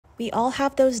We all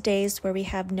have those days where we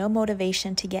have no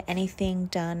motivation to get anything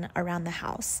done around the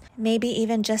house. Maybe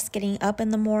even just getting up in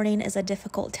the morning is a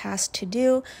difficult task to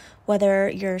do, whether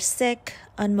you're sick,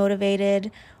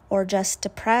 unmotivated, or just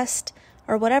depressed,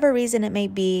 or whatever reason it may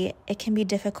be, it can be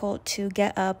difficult to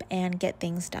get up and get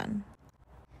things done.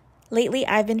 Lately,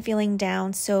 I've been feeling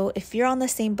down, so if you're on the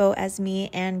same boat as me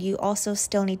and you also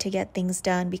still need to get things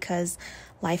done because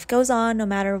life goes on no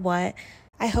matter what,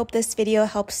 I hope this video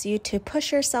helps you to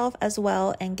push yourself as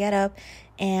well and get up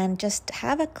and just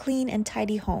have a clean and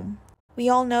tidy home. We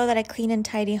all know that a clean and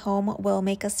tidy home will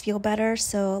make us feel better,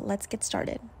 so let's get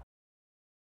started.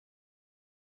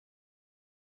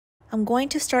 I'm going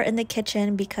to start in the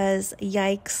kitchen because,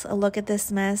 yikes, look at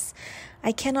this mess.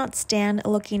 I cannot stand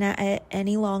looking at it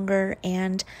any longer,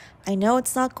 and I know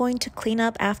it's not going to clean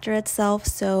up after itself,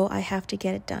 so I have to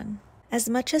get it done. As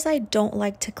much as I don't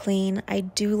like to clean, I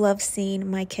do love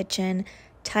seeing my kitchen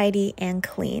tidy and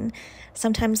clean.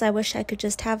 Sometimes I wish I could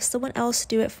just have someone else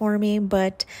do it for me,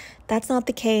 but that's not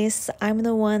the case. I'm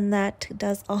the one that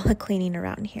does all the cleaning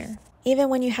around here. Even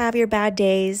when you have your bad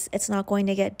days, it's not going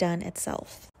to get done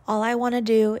itself. All I want to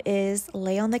do is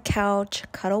lay on the couch,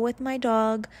 cuddle with my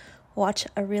dog, watch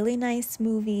a really nice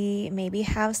movie, maybe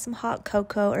have some hot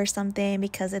cocoa or something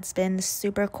because it's been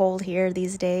super cold here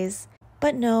these days.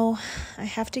 But no, I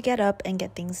have to get up and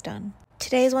get things done.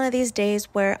 Today is one of these days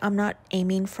where I'm not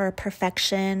aiming for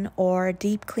perfection or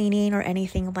deep cleaning or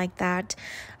anything like that.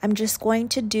 I'm just going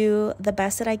to do the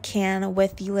best that I can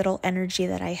with the little energy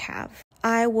that I have.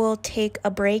 I will take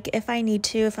a break if I need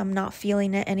to, if I'm not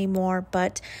feeling it anymore,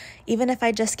 but even if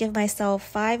I just give myself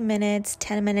 5 minutes,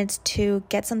 10 minutes to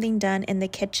get something done in the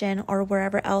kitchen or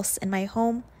wherever else in my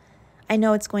home, I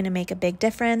know it's going to make a big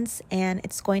difference and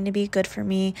it's going to be good for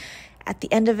me. At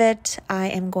the end of it, I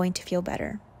am going to feel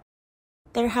better.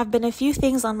 There have been a few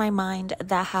things on my mind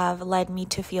that have led me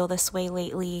to feel this way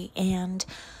lately, and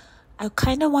I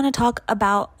kind of want to talk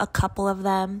about a couple of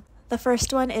them. The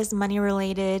first one is money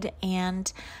related,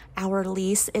 and our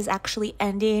lease is actually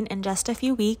ending in just a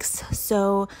few weeks.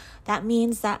 So that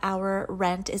means that our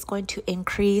rent is going to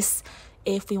increase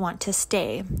if we want to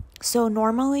stay. So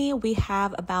normally we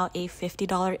have about a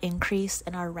 $50 increase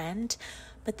in our rent,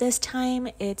 but this time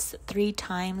it's 3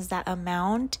 times that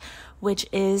amount, which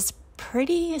is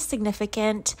pretty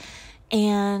significant,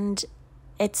 and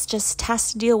it's just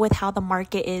has to deal with how the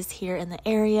market is here in the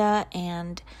area,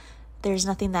 and there's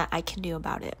nothing that I can do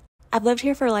about it. I've lived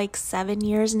here for like 7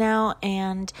 years now,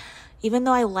 and even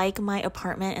though I like my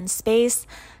apartment and space,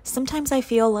 sometimes I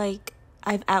feel like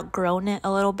I've outgrown it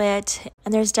a little bit,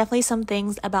 and there's definitely some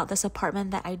things about this apartment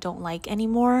that I don't like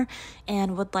anymore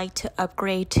and would like to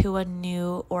upgrade to a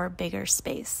new or bigger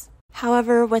space.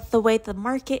 However, with the way the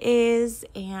market is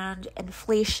and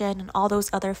inflation and all those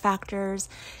other factors,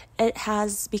 it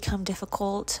has become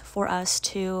difficult for us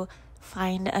to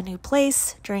find a new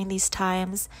place during these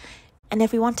times. And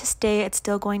if we want to stay, it's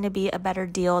still going to be a better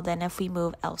deal than if we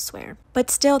move elsewhere. But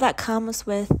still, that comes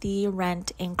with the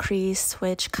rent increase,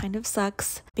 which kind of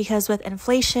sucks because with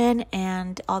inflation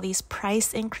and all these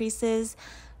price increases,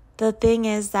 the thing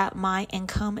is that my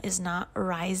income is not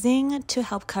rising to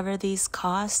help cover these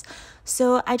costs.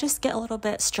 So I just get a little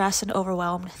bit stressed and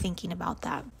overwhelmed thinking about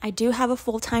that. I do have a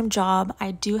full-time job.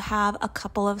 I do have a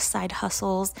couple of side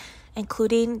hustles,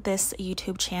 including this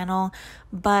YouTube channel,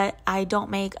 but I don't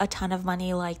make a ton of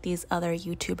money like these other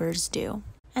YouTubers do.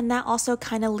 And that also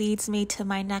kind of leads me to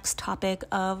my next topic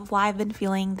of why I've been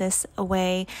feeling this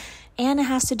way, and it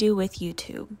has to do with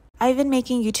YouTube. I've been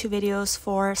making YouTube videos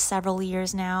for several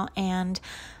years now, and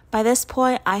by this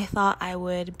point, I thought I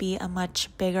would be a much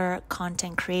bigger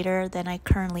content creator than I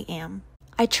currently am.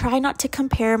 I try not to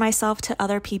compare myself to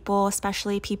other people,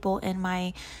 especially people in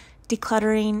my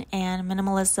decluttering and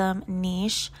minimalism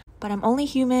niche, but I'm only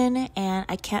human and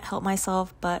I can't help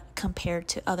myself but compare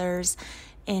to others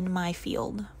in my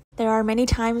field. There are many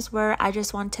times where I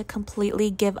just want to completely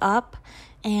give up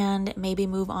and maybe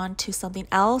move on to something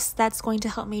else that's going to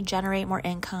help me generate more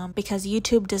income, because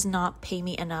YouTube does not pay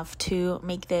me enough to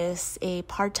make this a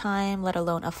part-time, let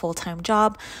alone a full-time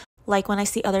job. Like when I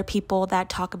see other people that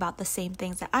talk about the same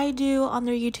things that I do on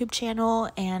their YouTube channel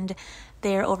and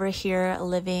they're over here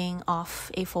living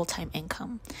off a full-time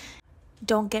income.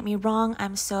 Don't get me wrong,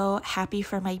 I'm so happy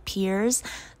for my peers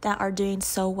that are doing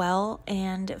so well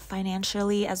and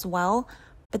financially as well.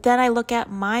 But then I look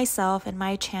at myself and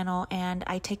my channel and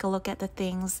I take a look at the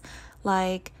things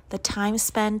like the time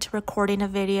spent recording a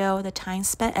video, the time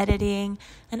spent editing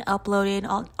and uploading,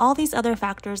 all these other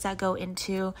factors that go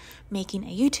into making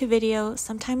a YouTube video.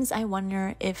 Sometimes I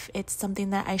wonder if it's something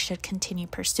that I should continue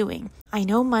pursuing. I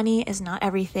know money is not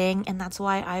everything, and that's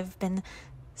why I've been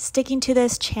sticking to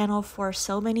this channel for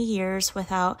so many years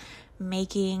without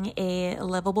making a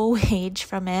livable wage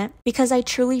from it, because I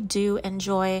truly do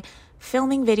enjoy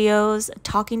filming videos,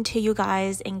 talking to you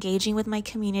guys, engaging with my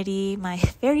community, my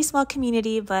very small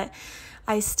community, but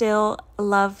I still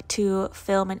love to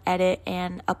film and edit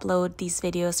and upload these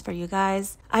videos for you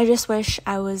guys. I just wish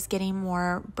I was getting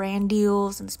more brand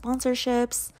deals and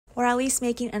sponsorships, or at least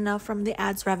making enough from the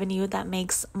ads revenue that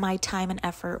makes my time and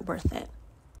effort worth it.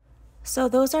 So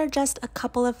those are just a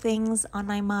couple of things on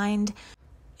my mind.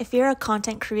 If you're a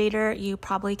content creator, you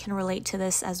probably can relate to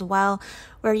this as well,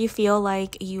 where you feel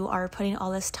like you are putting all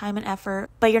this time and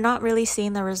effort, but you're not really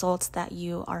seeing the results that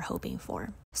you are hoping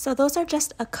for. So those are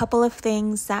just a couple of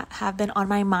things that have been on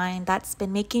my mind that's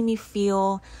been making me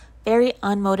feel very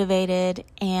unmotivated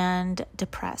and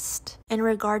depressed. In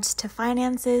regards to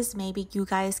finances, maybe you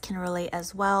guys can relate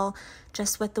as well,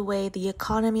 just with the way the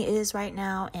economy is right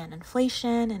now and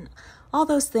inflation and all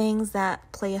those things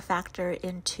that play a factor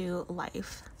into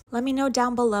life. Let me know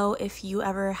down below if you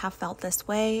ever have felt this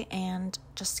way, and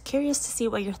just curious to see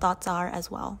what your thoughts are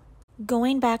as well.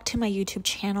 Going back to my YouTube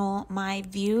channel, my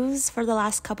views for the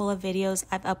last couple of videos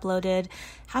I've uploaded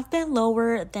have been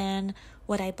lower than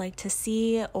what I'd like to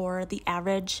see, or the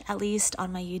average at least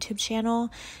on my YouTube channel,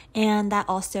 and that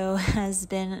also has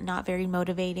been not very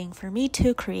motivating for me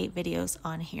to create videos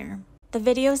on here. The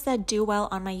videos that do well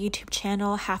on my YouTube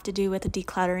channel have to do with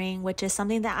decluttering, which is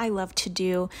something that I love to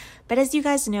do. But as you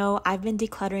guys know, I've been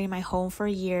decluttering my home for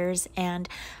years, and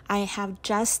I have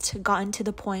just gotten to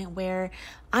the point where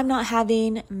I'm not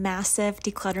having massive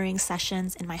decluttering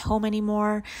sessions in my home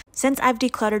anymore. Since I've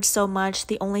decluttered so much,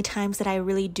 the only times that I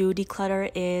really do declutter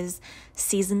is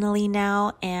seasonally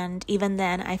now, and even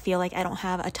then I feel like I don't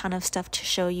have a ton of stuff to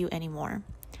show you anymore.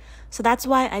 So that's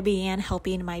why I began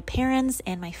helping my parents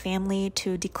and my family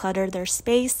to declutter their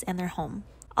space and their home.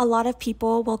 A lot of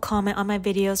people will comment on my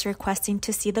videos requesting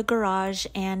to see the garage,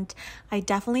 and I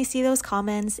definitely see those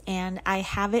comments, and I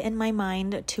have it in my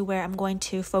mind to where I'm going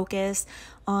to focus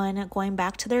on going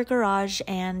back to their garage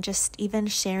and just even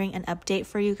sharing an update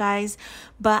for you guys.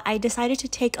 But I decided to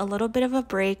take a little bit of a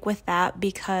break with that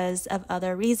because of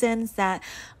other reasons that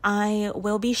I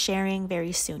will be sharing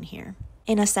very soon here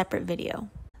in a separate video.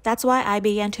 That's why I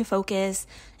began to focus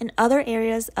in other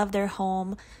areas of their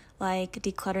home, like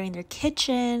decluttering their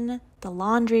kitchen, the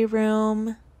laundry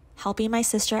room, helping my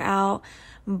sister out.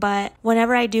 But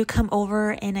whenever I do come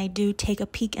over and I do take a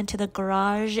peek into the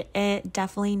garage, it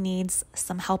definitely needs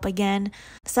some help again.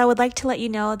 So I would like to let you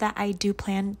know that I do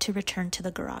plan to return to the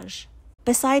garage.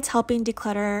 Besides helping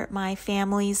declutter my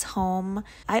family's home,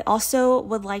 I also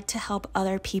would like to help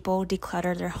other people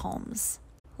declutter their homes.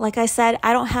 Like I said,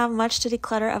 I don't have much to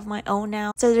declutter of my own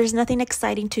now, so there's nothing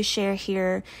exciting to share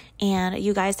here, and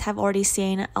you guys have already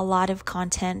seen a lot of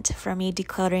content from me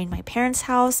decluttering my parents'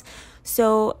 house,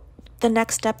 so the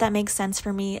next step that makes sense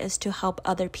for me is to help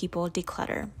other people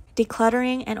declutter.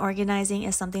 Decluttering and organizing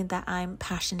is something that I'm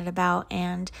passionate about,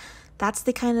 and that's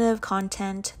the kind of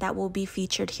content that will be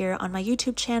featured here on my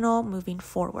YouTube channel moving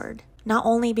forward. Not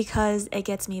only because it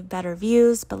gets me better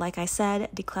views, but like I said,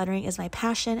 decluttering is my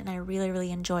passion and I really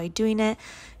enjoy doing it,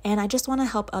 and I just want to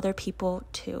help other people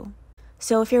too.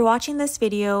 So if you're watching this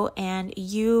video and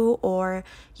you or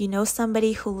you know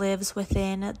somebody who lives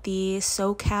within the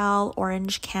SoCal,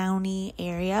 Orange County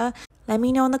area, let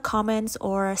me know in the comments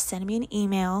or send me an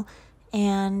email,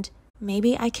 and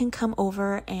maybe I can come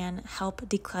over and help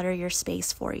declutter your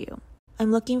space for you.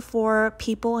 I'm looking for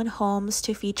people and homes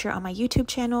to feature on my YouTube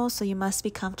channel, so you must be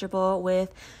comfortable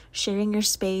with sharing your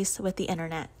space with the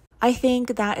internet. I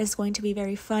think that is going to be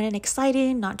very fun and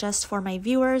exciting, not just for my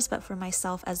viewers, but for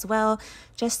myself as well,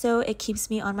 just so it keeps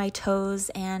me on my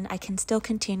toes and I can still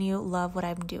continue love what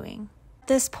I'm doing. At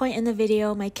this point in the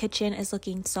video, my kitchen is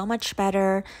looking so much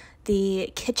better.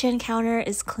 The kitchen counter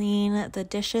is clean, the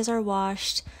dishes are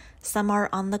washed, some are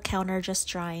on the counter just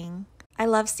drying. I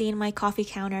love seeing my coffee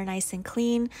counter nice and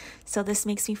clean, so this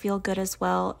makes me feel good as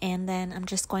well. And then I'm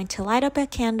just going to light up a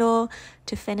candle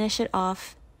to finish it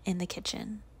off in the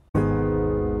kitchen.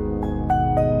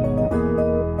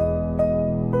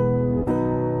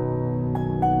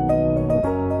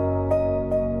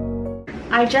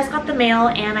 I just got the mail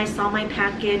and I saw my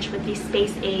package with these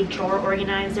Space Aid drawer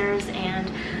organizers,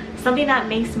 and something that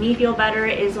makes me feel better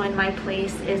is when my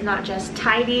place is not just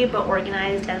tidy but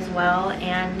organized as well,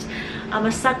 and I'm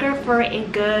a sucker for a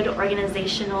good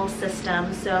organizational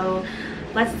system. So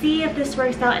let's see if this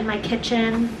works out in my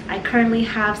kitchen. I currently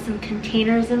have some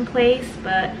containers in place,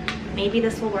 but maybe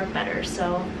this will work better,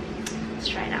 so let's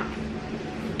try it out.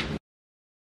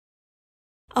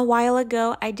 A while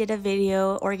ago, I did a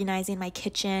video organizing my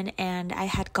kitchen, and I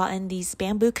had gotten these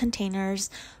bamboo containers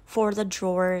for the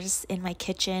drawers in my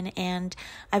kitchen, and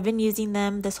I've been using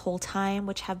them this whole time,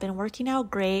 which have been working out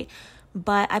great.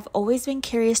 But I've always been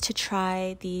curious to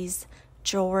try these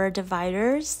drawer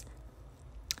dividers.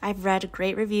 I've read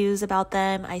great reviews about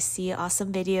them. I see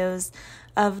awesome videos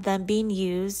of them being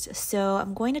used. So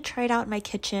I'm going to try it out in my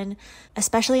kitchen,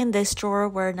 especially in this drawer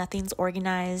where nothing's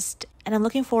organized. And I'm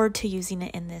looking forward to using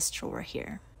it in this drawer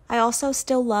here. I also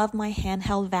still love my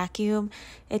handheld vacuum.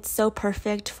 It's so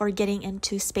perfect for getting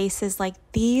into spaces like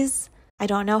these. I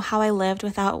don't know how I lived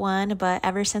without one, but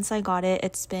ever since I got it,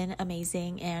 it's been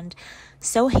amazing and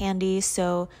so handy.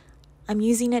 So I'm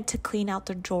using it to clean out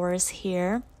the drawers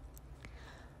here.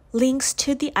 Links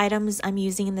to the items I'm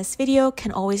using in this video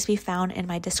can always be found in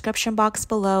my description box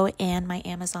below and my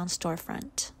Amazon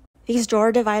storefront. These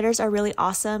drawer dividers are really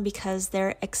awesome because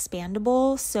they're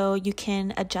expandable, so you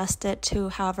can adjust it to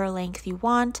however length you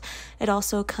want. It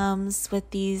also comes with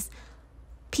these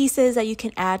pieces that you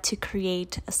can add to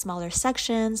create smaller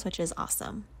sections, which is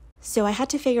awesome. So I had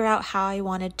to figure out how I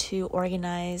wanted to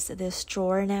organize this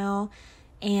drawer now,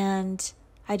 and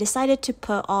I decided to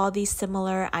put all these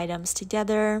similar items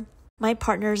together. My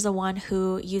partner is the one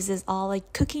who uses all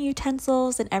like cooking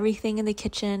utensils and everything in the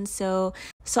kitchen, so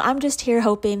I'm just here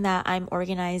hoping that I'm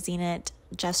organizing it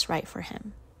just right for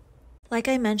him. Like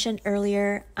I mentioned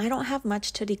earlier, I don't have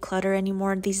much to declutter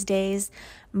anymore these days,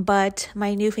 but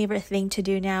my new favorite thing to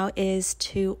do now is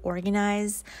to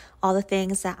organize all the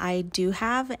things that I do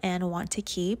have and want to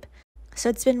keep. So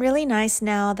it's been really nice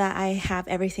now that I have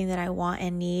everything that I want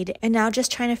and need, and now just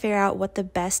trying to figure out what the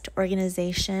best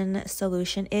organization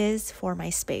solution is for my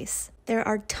space. There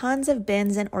are tons of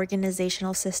bins and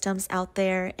organizational systems out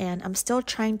there, and I'm still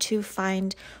trying to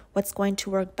find what's going to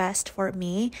work best for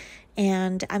me,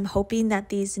 and I'm hoping that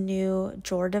these new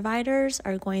drawer dividers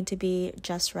are going to be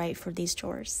just right for these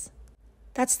drawers.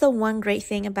 That's the one great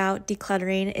thing about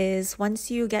decluttering is once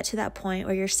you get to that point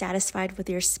where you're satisfied with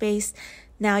your space,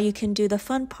 now you can do the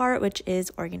fun part, which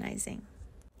is organizing.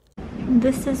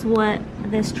 This is what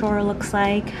this drawer looks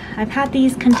like. I've had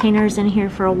these containers in here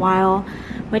for a while,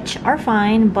 which are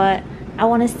fine, but I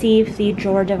want to see if the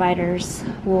drawer dividers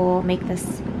will make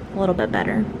this a little bit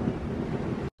better.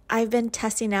 I've been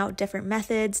testing out different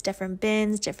methods, different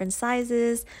bins, different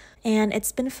sizes, and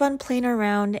it's been fun playing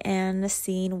around and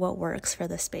seeing what works for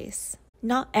the space.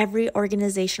 Not every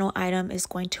organizational item is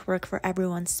going to work for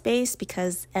everyone's space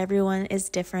because everyone is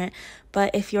different,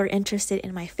 but if you're interested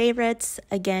in my favorites,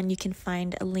 again, you can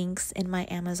find links in my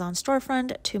Amazon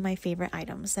storefront to my favorite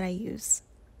items that I use.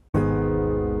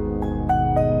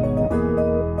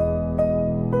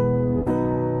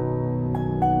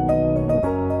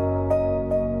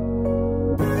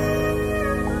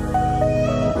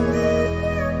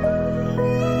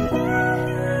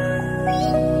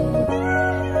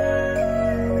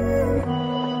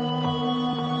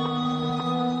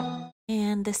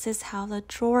 This is how the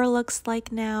drawer looks like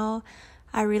now.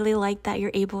 I really like that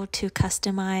you're able to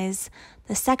customize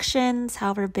the sections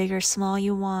however big or small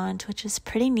you want, which is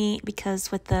pretty neat because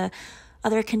with the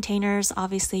other containers,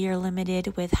 obviously you're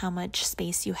limited with how much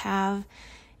space you have.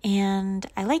 And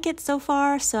I like it so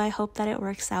far, so I hope that it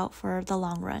works out for the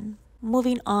long run.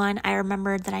 Moving on, I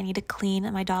remembered that I need to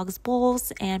clean my dog's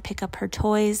bowls and pick up her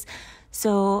toys.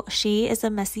 So she is a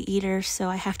messy eater, so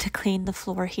I have to clean the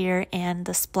floor here and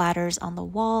the splatters on the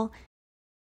wall.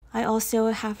 I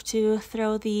also have to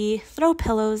throw the throw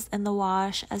pillows in the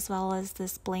wash, as well as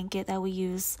this blanket that we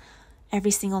use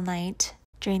every single night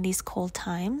during these cold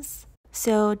times.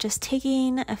 So just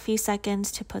taking a few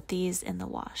seconds to put these in the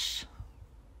wash.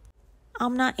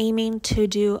 I'm not aiming to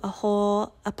do a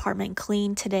whole apartment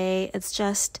clean today. It's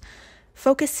just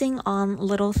focusing on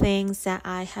little things that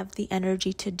I have the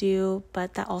energy to do,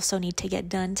 but that also need to get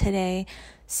done today.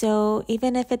 So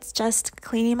even if it's just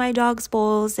cleaning my dog's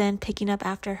bowls and picking up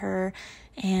after her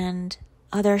and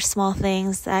other small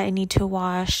things that I need to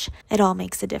wash, it all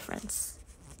makes a difference.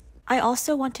 I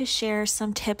also want to share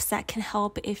some tips that can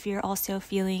help if you're also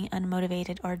feeling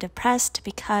unmotivated or depressed,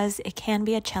 because it can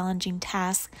be a challenging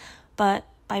task, but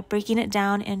by breaking it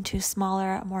down into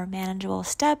smaller, more manageable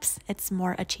steps, it's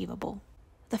more achievable.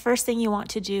 The first thing you want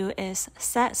to do is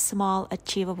set small,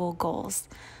 achievable goals.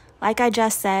 Like I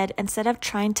just said, instead of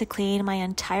trying to clean my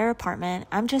entire apartment,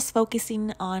 I'm just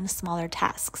focusing on smaller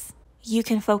tasks. You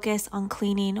can focus on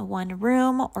cleaning one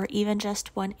room or even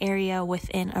just one area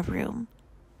within a room.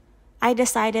 I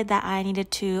decided that I needed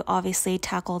to obviously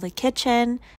tackle the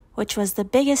kitchen, which was the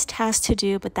biggest task to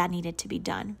do, but that needed to be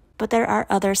done. But there are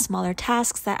other smaller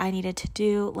tasks that I needed to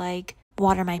do, like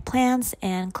water my plants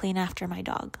and clean after my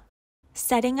dog.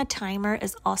 Setting a timer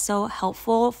is also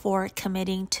helpful for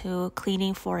committing to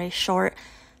cleaning for a short,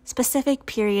 specific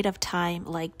period of time,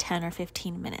 like 10 or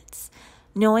 15 minutes.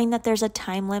 Knowing that there's a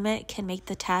time limit can make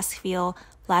the task feel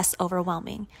less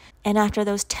overwhelming. And after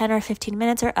those 10 or 15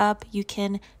 minutes are up, you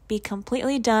can be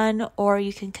completely done, or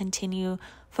you can continue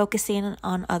focusing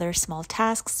on other small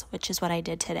tasks, which is what I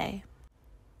did today.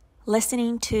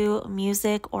 Listening to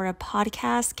music or a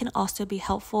podcast can also be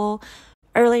helpful.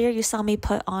 Earlier, you saw me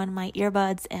put on my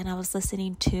earbuds and I was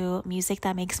listening to music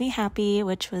that makes me happy,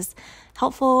 which was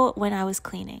helpful when I was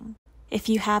cleaning. If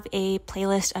you have a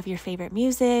playlist of your favorite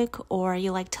music or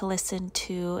you like to listen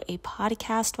to a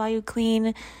podcast while you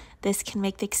clean, this can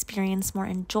make the experience more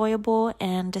enjoyable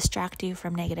and distract you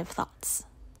from negative thoughts.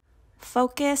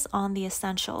 Focus on the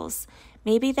essentials.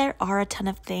 Maybe there are a ton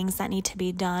of things that need to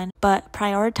be done, but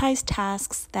prioritize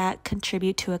tasks that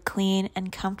contribute to a clean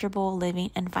and comfortable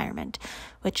living environment,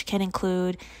 which can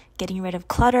include getting rid of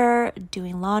clutter,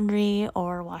 doing laundry,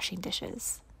 or washing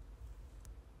dishes.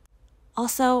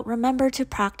 Also, remember to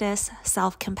practice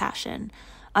self-compassion.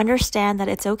 Understand that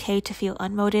it's okay to feel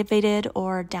unmotivated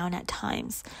or down at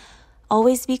times.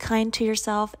 Always be kind to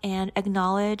yourself and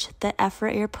acknowledge the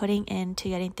effort you're putting into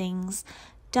getting things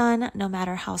done, no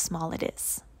matter how small it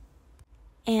is.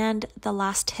 And the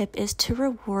last tip is to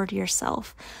reward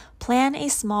yourself. Plan a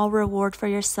small reward for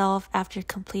yourself after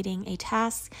completing a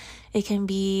task. It can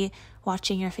be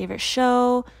watching your favorite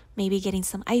show, maybe getting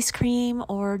some ice cream,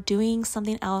 or doing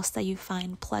something else that you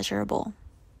find pleasurable.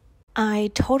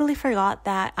 I totally forgot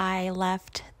that I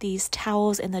left these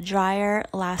towels in the dryer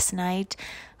last night.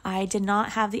 I did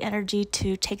not have the energy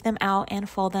to take them out and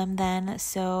fold them then,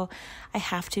 so I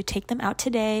have to take them out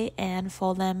today and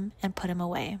fold them and put them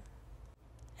away.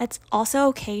 It's also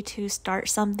okay to start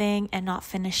something and not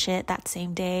finish it that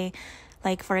same day.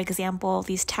 Like, for example,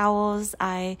 these towels,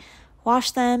 I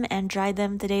washed them and dried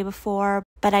them the day before,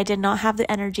 but I did not have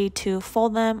the energy to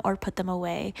fold them or put them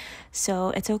away, so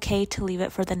it's okay to leave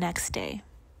it for the next day.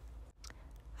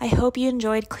 I hope you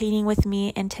enjoyed cleaning with me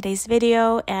in today's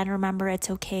video, and remember, it's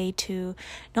okay to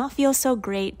not feel so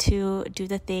great to do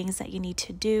the things that you need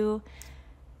to do.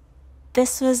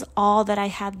 This was all that I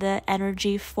had the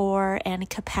energy for and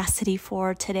capacity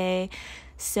for today,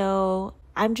 so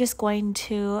I'm just going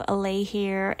to lay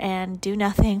here and do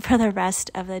nothing for the rest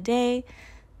of the day.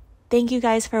 Thank you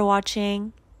guys for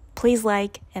watching. Please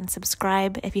like and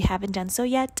subscribe if you haven't done so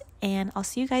yet, and I'll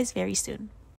see you guys very soon.